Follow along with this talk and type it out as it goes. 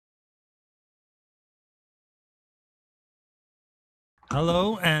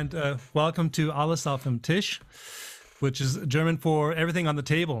Hello and welcome to Allesaufdentisch, which is German for everything on the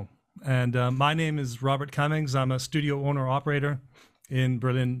table. And my name is Robert Cummings. I'm a studio owner-operator in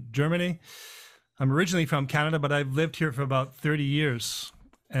Berlin, Germany. I'm originally from Canada, but I've lived here for about 30 years.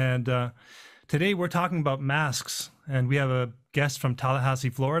 And today we're talking about masks. And we have a guest from Tallahassee,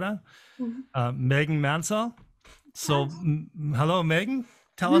 Florida, Megan Mansell. So hello, Megan.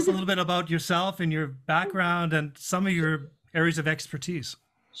 Tell us a little bit about yourself and your background and some of your areas of expertise.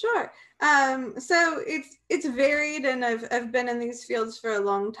 Sure. So it's varied, and I've been in these fields for a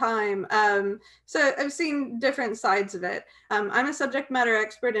long time. So I've seen different sides of it. I'm a subject matter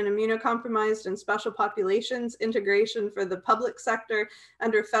expert in immunocompromised and special populations integration for the public sector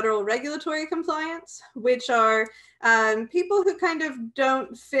under federal regulatory compliance, which are people who kind of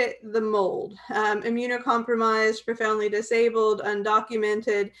don't fit the mold, immunocompromised, profoundly disabled,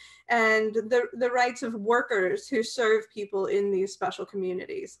 undocumented, and the rights of workers who serve people in these special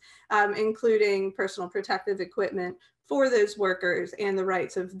communities, including personal protective equipment for those workers and the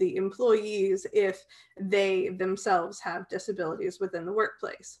rights of the employees if they themselves have disabilities within the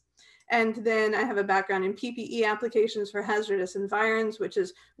workplace. And then I have a background in PPE applications for hazardous environs, which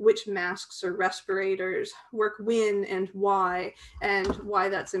is which masks or respirators work when and why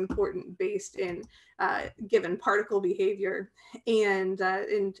that's important based in given particle behavior and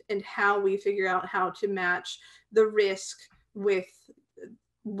how we figure out how to match the risk with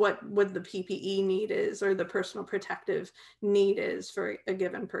what the PPE need is or the personal protective need is for a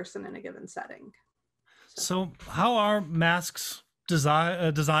given person in a given setting. So how are masks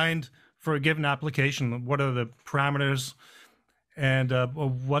designed for a given application? What are the parameters, and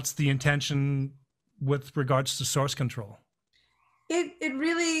what's the intention with regards to source control? It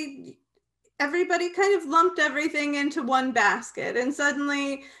really, everybody kind of lumped everything into one basket, and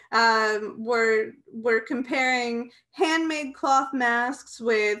suddenly we're comparing handmade cloth masks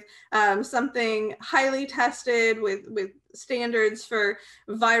with something highly tested with standards for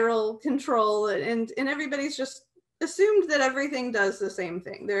viral control, and everybody's just assumed that everything does the same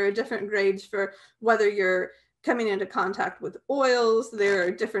thing. There are different grades for whether you're coming into contact with oils. There are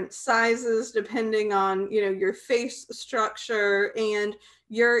different sizes depending on, your face structure, and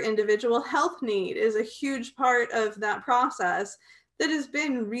your individual health need is a huge part of that process that has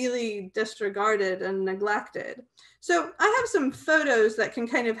been really disregarded and neglected. So I have some photos that can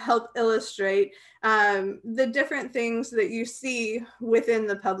kind of help illustrate the different things that you see within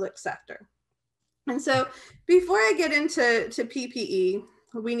the public sector. And so before I get into PPE,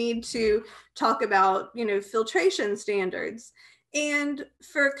 we need to talk about, filtration standards. And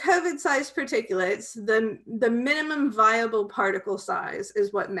for COVID-sized particulates, the minimum viable particle size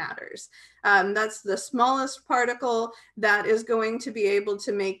is what matters. That's the smallest particle that is going to be able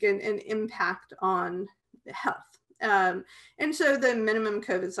to make an impact on health. And so the minimum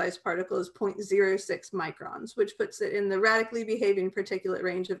COVID-sized particle is 0.06 microns, which puts it in the radically behaving particulate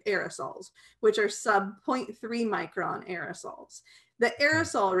range of aerosols, which are sub 0.3 micron aerosols. The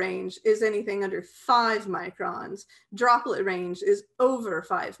aerosol range is anything under 5 microns. Droplet range is over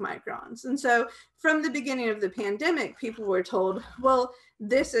 5 microns. And so from the beginning of the pandemic, people were told, well,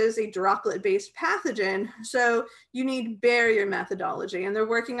 this is a droplet-based pathogen, so you need barrier methodology. And they're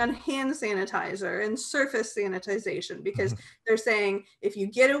working on hand sanitizer and surface sanitization because they're saying, if you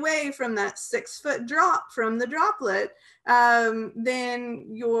get away from that 6-foot drop from the droplet, then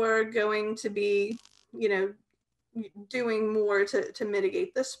you're going to be, doing more to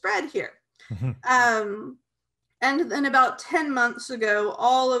mitigate the spread here. And then about 10 months ago,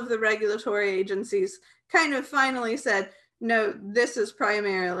 all of the regulatory agencies kind of finally said, no, this is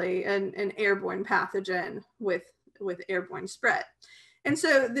primarily an airborne pathogen with airborne spread. And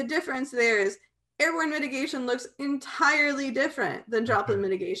so the difference there is airborne mitigation looks entirely different than droplet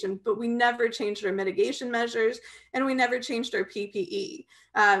mitigation, but we never changed our mitigation measures and we never changed our PPE.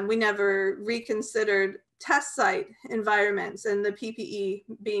 We never reconsidered test site environments and the PPE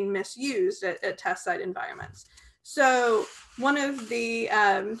being misused at test site environments. So one of the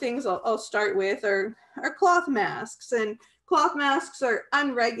things I'll start with are cloth masks, and cloth masks are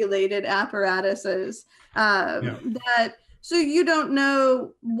unregulated apparatuses that, so you don't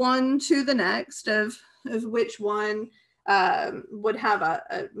know one to the next of which one would have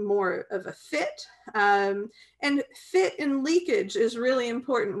a more of a fit. And fit and leakage is really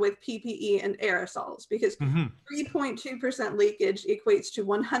important with PPE and aerosols because 3.2% leakage equates to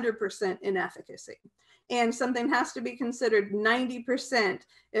 100% inefficacy. And something has to be considered 90%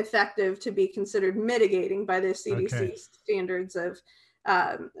 effective to be considered mitigating by the CDC standards of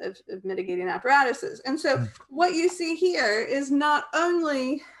mitigating apparatuses. And so what you see here is not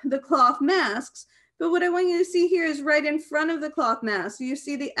only the cloth masks, But what I want you to see here is right in front of the cloth mask. So you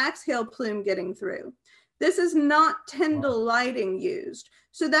see the exhale plume getting through. This is not Tyndall lighting used.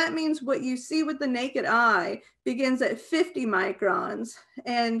 So that means what you see with the naked eye begins at 50 microns.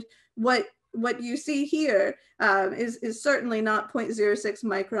 And what you see here is certainly not 0.06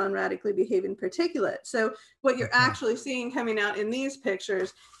 micron radically behaving particulate. So what you're actually seeing coming out in these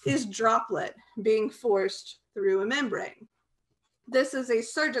pictures is droplet being forced through a membrane. This is a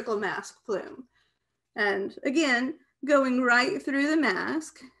surgical mask plume. And again, going right through the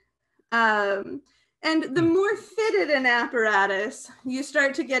mask. And the more fitted an apparatus, you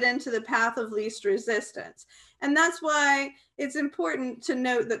start to get into the path of least resistance. And that's why it's important to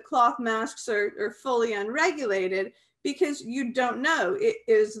note that cloth masks are fully unregulated, because you don't know,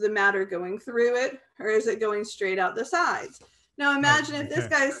 is the matter going through it or is it going straight out the sides? Now imagine if this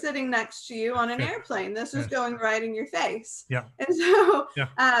guy is sitting next to you on an airplane, this is going right in your face. Yeah. And so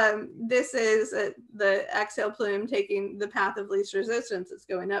this is the exhale plume taking the path of least resistance. It's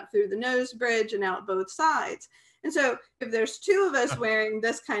going up through the nose bridge and out both sides. And so if there's two of us wearing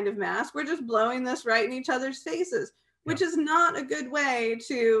this kind of mask, we're just blowing this right in each other's faces, which is not a good way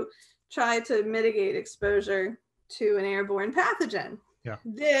to try to mitigate exposure to an airborne pathogen. Yeah.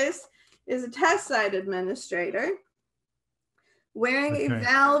 This is a test site administrator wearing a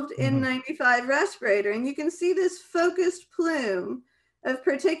valved N95 respirator. And you can see this focused plume of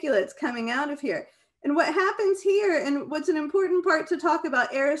particulates coming out of here. And what happens here, and what's an important part to talk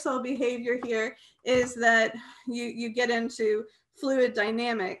about aerosol behavior here, is that you get into fluid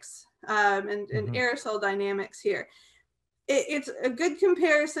dynamics and aerosol dynamics here. It's a good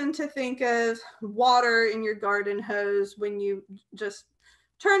comparison to think of water in your garden hose when you just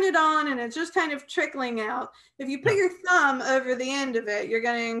turn it on and it's just kind of trickling out. If you put your thumb over the end of it, you're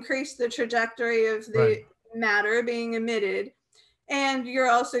going to increase the trajectory of the matter being emitted. And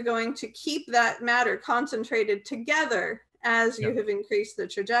you're also going to keep that matter concentrated together as you have increased the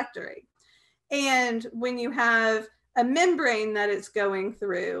trajectory. And when you have a membrane that it's going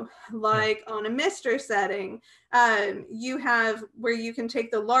through, like on a mister setting, you have where you can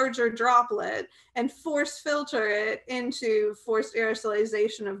take the larger droplet and force filter it into forced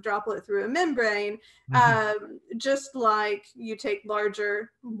aerosolization of droplet through a membrane, just like you take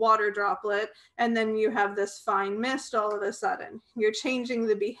larger water droplet and then you have this fine mist all of a sudden. You're changing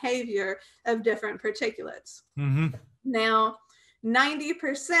the behavior of different particulates. Now,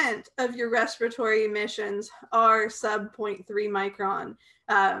 90% of your respiratory emissions are sub 0.3 micron,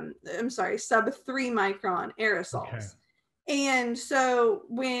 sub 3 micron aerosols. And so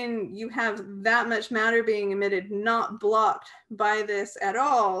when you have that much matter being emitted, not blocked by this at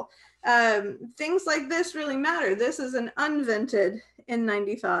all, things like this really matter. This is an unvented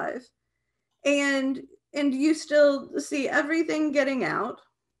N95. And you still see everything getting out.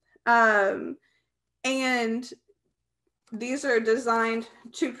 And these are designed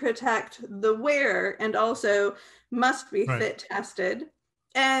to protect the wearer and also must be fit tested.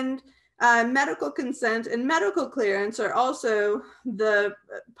 And medical consent and medical clearance are also the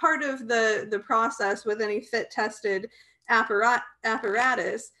part of the process with any fit tested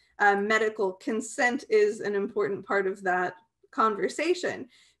apparatus. Medical consent is an important part of that conversation,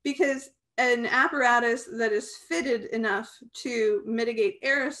 because an apparatus that is fitted enough to mitigate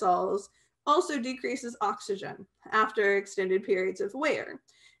aerosols also decreases oxygen after extended periods of wear.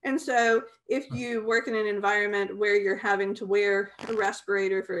 And so if you work in an environment where you're having to wear a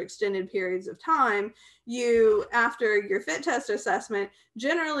respirator for extended periods of time, you, after your fit test assessment,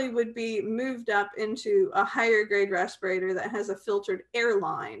 generally would be moved up into a higher grade respirator that has a filtered air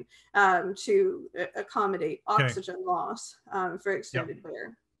line to accommodate oxygen loss for extended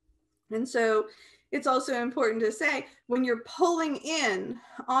wear. And so it's also important to say, when you're pulling in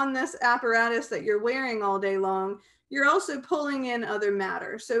on this apparatus that you're wearing all day long, you're also pulling in other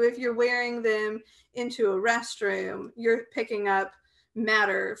matter. So if you're wearing them into a restroom, you're picking up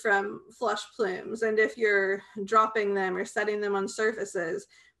matter from flush plumes. And if you're dropping them or setting them on surfaces,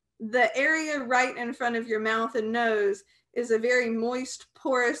 the area right in front of your mouth and nose is a very moist,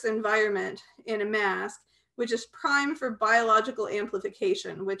 porous environment in a mask, which is prime for biological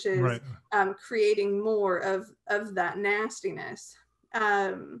amplification, which is creating more of that nastiness.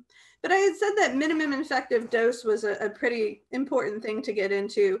 But I had said that minimum infective dose was a pretty important thing to get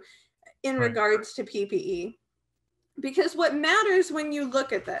into in regards to PPE. Because what matters when you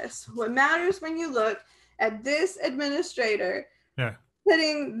look at this, what matters when you look at this administrator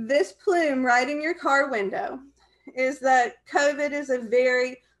putting this plume right in your car window, is that COVID is a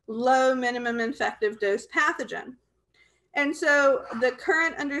very low minimum infective dose pathogen. And so the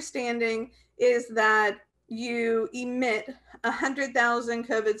current understanding is that you emit 100,000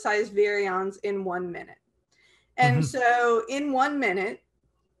 COVID-sized virions in 1 minute. And so in 1 minute,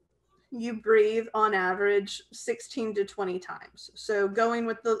 you breathe on average 16 to 20 times. So going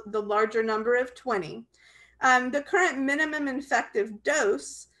with the larger number of 20. The current minimum infective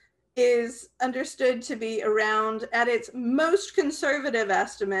dose is understood to be around, at its most conservative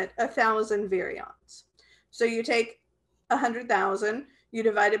estimate, 1,000 virions. So you take 100,000, you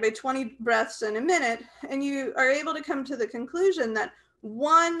divide it by 20 breaths in a minute, and you are able to come to the conclusion that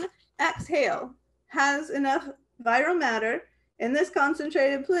one exhale has enough viral matter in this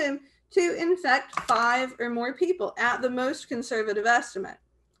concentrated plume to infect 5 or more people at the most conservative estimate.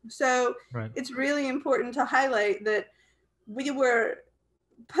 So it's really important to highlight that we were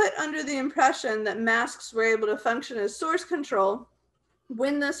put under the impression that masks were able to function as source control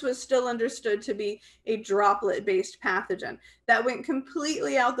when this was still understood to be a droplet-based pathogen. That went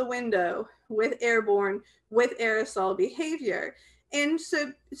completely out the window with airborne, with aerosol behavior. And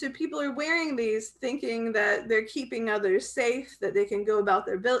so people are wearing these thinking that they're keeping others safe, that they can go about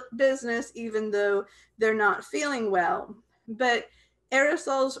their business even though they're not feeling well. But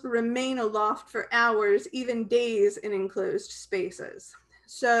aerosols remain aloft for hours, even days in enclosed spaces.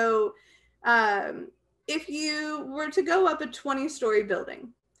 So if you were to go up a 20-story building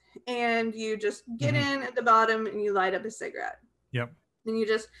and you just get in at the bottom and you light up a cigarette. Yep. And you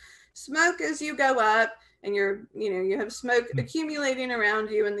just smoke as you go up, and you have smoke accumulating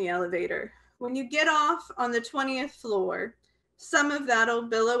around you in the elevator. When you get off on the 20th floor, some of that'll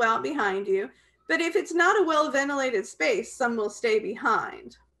billow out behind you. But if it's not a well-ventilated space, some will stay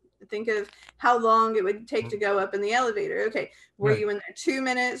behind. Think of how long it would take to go up in the elevator. Okay, were you in there 2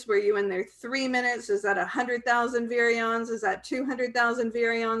 minutes? Were you in there 3 minutes? Is that 100,000 virions? Is that 200,000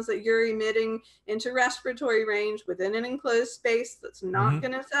 virions that you're emitting into respiratory range within an enclosed space that's not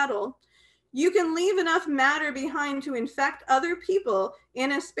going to settle? You can leave enough matter behind to infect other people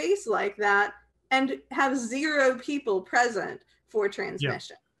in a space like that and have 0 people present for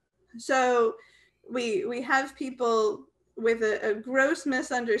transmission. So we have people with a gross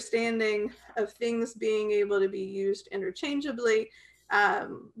misunderstanding of things being able to be used interchangeably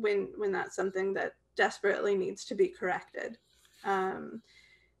when that's something that desperately needs to be corrected. And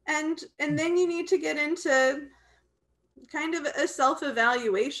then you need to get into kind of a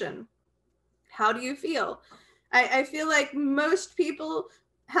self-evaluation. How do you feel? I feel like most people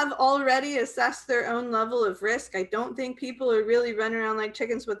have already assessed their own level of risk. I don't think people are really running around like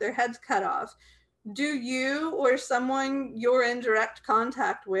chickens with their heads cut off. Do you or someone you're in direct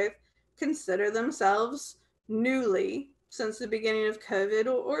contact with consider themselves newly, since the beginning of COVID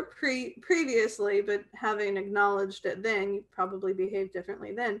or previously, but having acknowledged it then, you probably behaved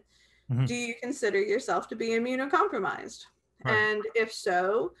differently then. Do you consider yourself to be immunocompromised? And if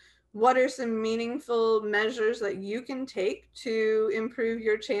so, what are some meaningful measures that you can take to improve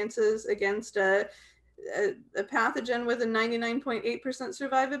your chances against a pathogen with a 99.8%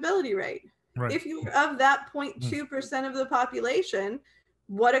 survivability rate? If you're of that 0.2% of the population,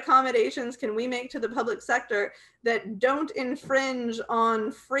 what accommodations can we make to the public sector that don't infringe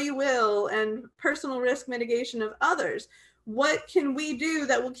on free will and personal risk mitigation of others? What can we do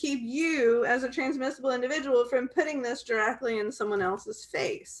that will keep you as a transmissible individual from putting this directly in someone else's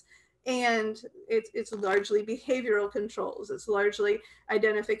face? And it's largely behavioral controls. It's largely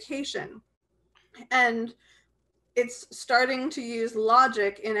identification. And it's starting to use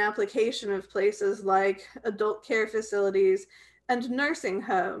logic in application of places like adult care facilities and nursing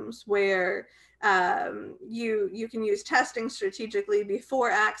homes, where you can use testing strategically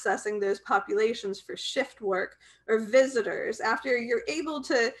before accessing those populations for shift work or visitors. After you're able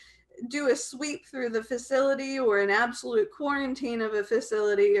to do a sweep through the facility or an absolute quarantine of a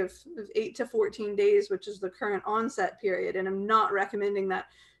facility of 8 to 14 days, which is the current onset period. And I'm not recommending that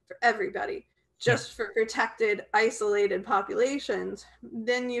for everybody, just for protected, isolated populations.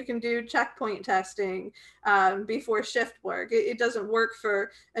 Then you can do checkpoint testing before shift work. It doesn't work for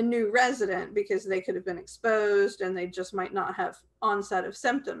a new resident because they could have been exposed and they just might not have onset of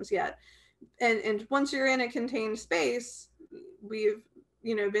symptoms yet. And once you're in a contained space, we've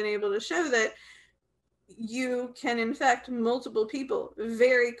been able to show that you can infect multiple people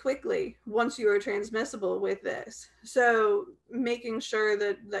very quickly once you are transmissible with this. So making sure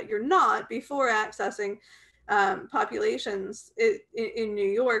that you're not before accessing populations in New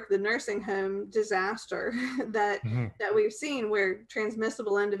York, the nursing home disaster that we've seen, where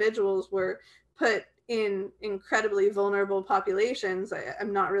transmissible individuals were put in incredibly vulnerable populations.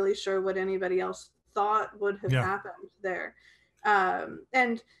 I'm not really sure what anybody else thought would have happened there.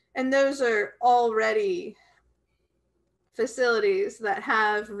 And those are already facilities that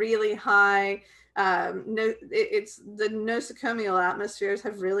have really high It's the nosocomial atmospheres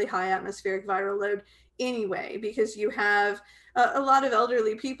have really high atmospheric viral load anyway, because you have a lot of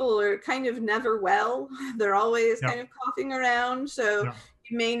elderly people are kind of never well. They're always kind of coughing around. So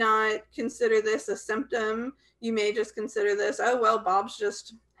you may not consider this a symptom. You may just consider this, oh, well, Bob's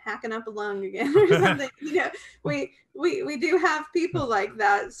just hacking up a lung again or something. We do have people like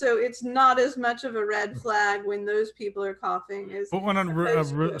that. So it's not as much of a red flag when those people are coughing. But on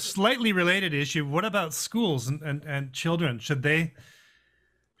a slightly related issue, what about schools and children? Should they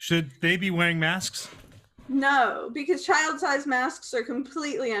be wearing masks? No, because child-sized masks are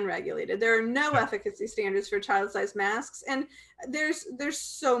completely unregulated. There are no efficacy standards for child-sized masks, and there's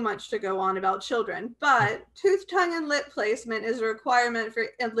so much to go on about children. But tooth, tongue, and lip placement is a requirement for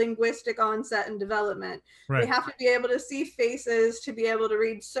linguistic onset and development. They have to be able to see faces, to be able to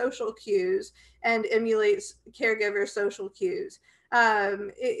read social cues and emulate caregiver social cues.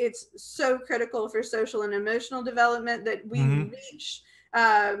 It's so critical for social and emotional development that we reach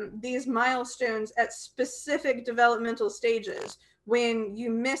these milestones at specific developmental stages. When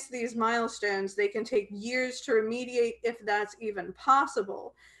you miss these milestones, they can take years to remediate, if that's even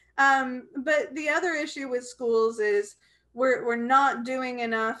possible. But the other issue with schools is we're not doing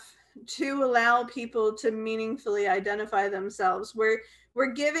enough to allow people to meaningfully identify themselves.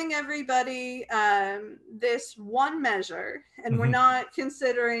 We're giving everybody this one measure, and we're not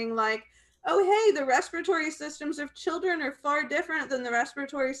considering like, oh, hey, the respiratory systems of children are far different than the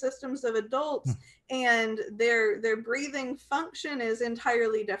respiratory systems of adults, and their breathing function is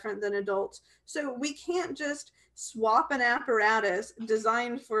entirely different than adults. So we can't just swap an apparatus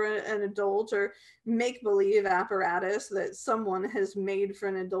designed for an adult or make-believe apparatus that someone has made for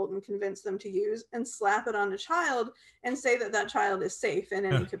an adult and convinced them to use and slap it on a child and say that that child is safe in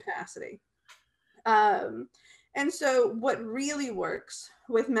any capacity. And so what really works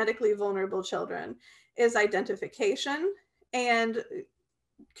with medically vulnerable children is identification and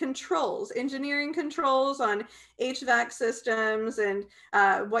controls, engineering controls on HVAC systems, and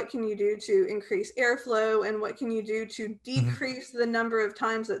what can you do to increase airflow, and what can you do to decrease the number of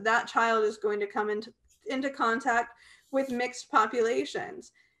times that that child is going to come into contact with mixed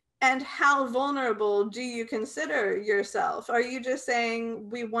populations. And how vulnerable do you consider yourself? Are you just saying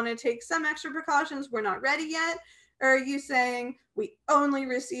we want to take some extra precautions, we're not ready yet? Or are you saying we only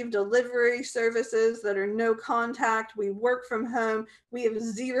receive delivery services that are no contact, we work from home, we have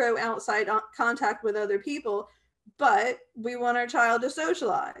zero outside contact with other people, but we want our child to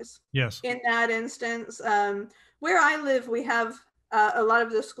socialize? Yes. In that instance, where I live, we have a lot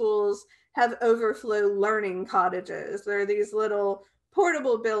of the schools have overflow learning cottages. There are these little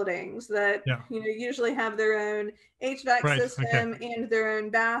portable buildings that usually have their own HVAC system and their own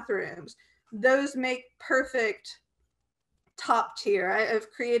bathrooms. Those make perfect top tier.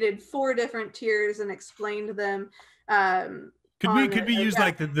 I've created 4 different tiers and explained them. Could we use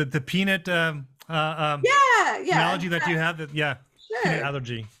like the peanut analogy that you have? Peanut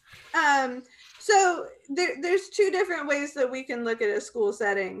allergy. So there's 2 different ways that we can look at a school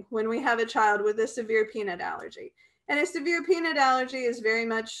setting when we have a child with a severe peanut allergy. And a severe peanut allergy is very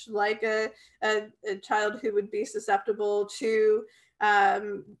much like a child who would be susceptible to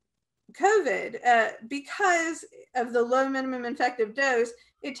COVID. Because of the low minimum infective dose,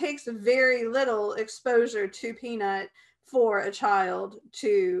 it takes very little exposure to peanut for a child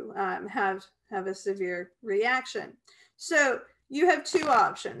to have a severe reaction. So you have 2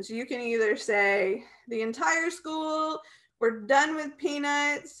 options. You can either say the entire school, we're done with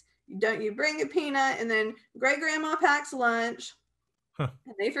peanuts, don't you bring a peanut, and then great grandma packs lunch and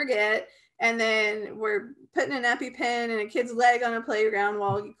they forget, and then we're putting an EpiPen in a kid's leg on a playground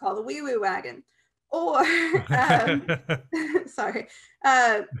while you call the wee-wee wagon. Or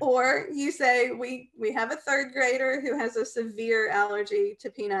or you say we have a 3rd grader who has a severe allergy to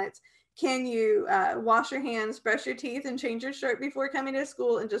peanuts. Can you wash your hands, brush your teeth, and change your shirt before coming to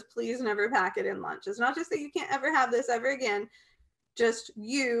school, and just please never pack it in lunch? It's not just that you can't ever have this ever again, just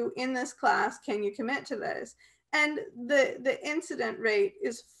you in this class, can you commit to this? And the incident rate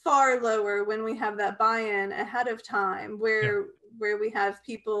is far lower when we have that buy-in ahead of time, where we have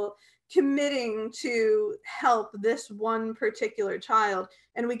people committing to help this one particular child,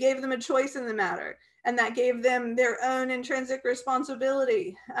 and we gave them a choice in the matter, and that gave them their own intrinsic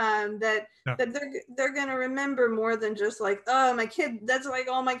responsibility, that they're going to remember more than just like, oh, my kid, that's like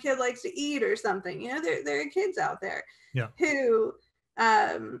all my kid likes to eat or something. There are kids out there who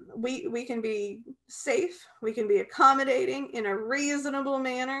we can be safe, we can be accommodating in a reasonable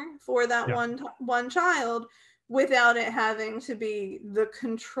manner for that one child, without it having to be the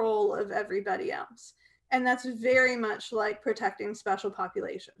control of everybody else. And that's very much like protecting special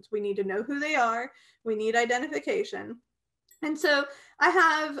populations. We need to know who they are. We need identification. And so I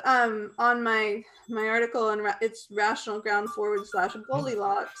have on my article, and it's rational ground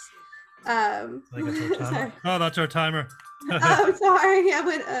 /Goldilocks. Sorry. Oh, that's our timer. Oh, sorry. I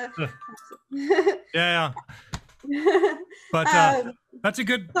would. Yeah. But that's a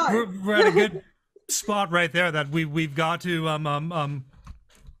good. We're at a good spot right there. That we've got to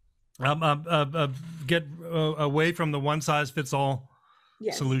get away from the one size fits all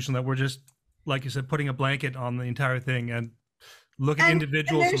solution. That we're just, like you said, putting a blanket on the entire thing and look at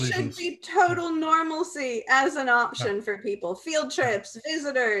individual solutions. There should be total normalcy as an option for people. Field trips,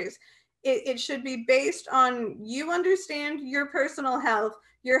 visitors. It should be based on you understand your personal health.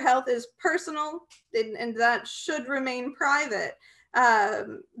 Your health is personal, and that should remain private.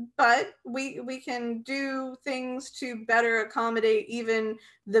 But we can do things to better accommodate even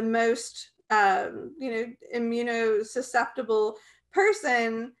the most immunosusceptible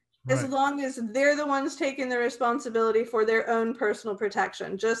person, as long as they're the ones taking the responsibility for their own personal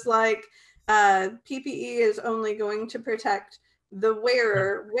protection. Just like PPE is only going to protect the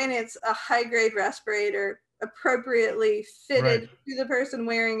wearer when it's a high-grade respirator appropriately fitted to the person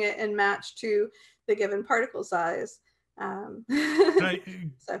wearing it and matched to the given particle size. So.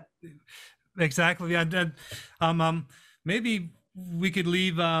 Exactly. And maybe we could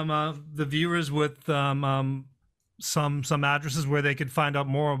leave the viewers with some addresses where they could find out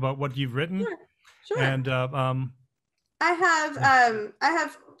more about what you've written. Sure. And I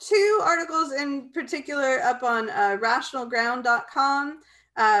have 2 articles in particular up on rationalground.com.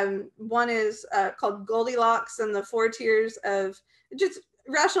 One is called Goldilocks and the 4 tiers of, just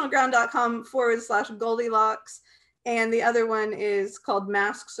rationalground.com /Goldilocks. And the other one is called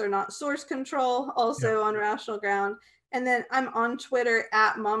Masks Are Not Source Control, also on Rational Ground. And then I'm on Twitter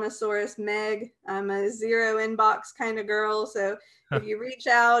at Mamasaurus Meg. I'm a zero inbox kind of girl. So if you reach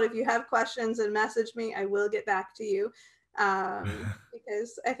out, if you have questions and message me, I will get back to you.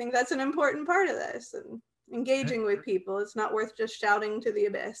 Because I think that's an important part of this, and engaging with people. It's not worth just shouting to the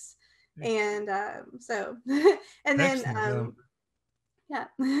abyss. And so, and then,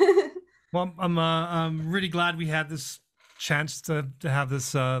 Well, I'm really glad we had this chance to have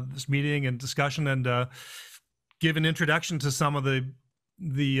this this meeting and discussion, and give an introduction to some of the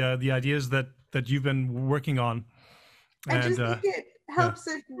ideas that you've been working on. I just think it helps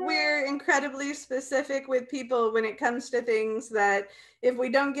if we're incredibly specific with people when it comes to things, that if we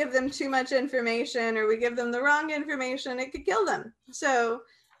don't give them too much information or we give them the wrong information, it could kill them. So,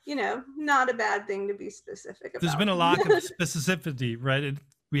 not a bad thing to be specific about. There's been a lack of specificity, right?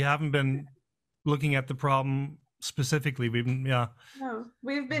 We haven't been looking at the problem specifically. We've been, No,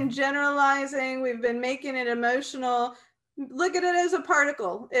 we've been generalizing. We've been making it emotional. Look at it as a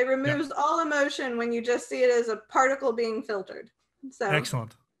particle. It removes all emotion when you just see it as a particle being filtered. So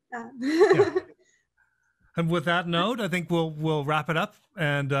excellent. And with that note, I think we'll wrap it up,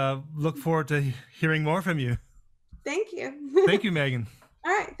 and look forward to hearing more from you. Thank you. Thank you, Megan.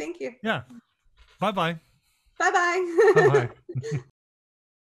 All right. Thank you. Yeah. Bye-bye. Bye-bye. Bye-bye.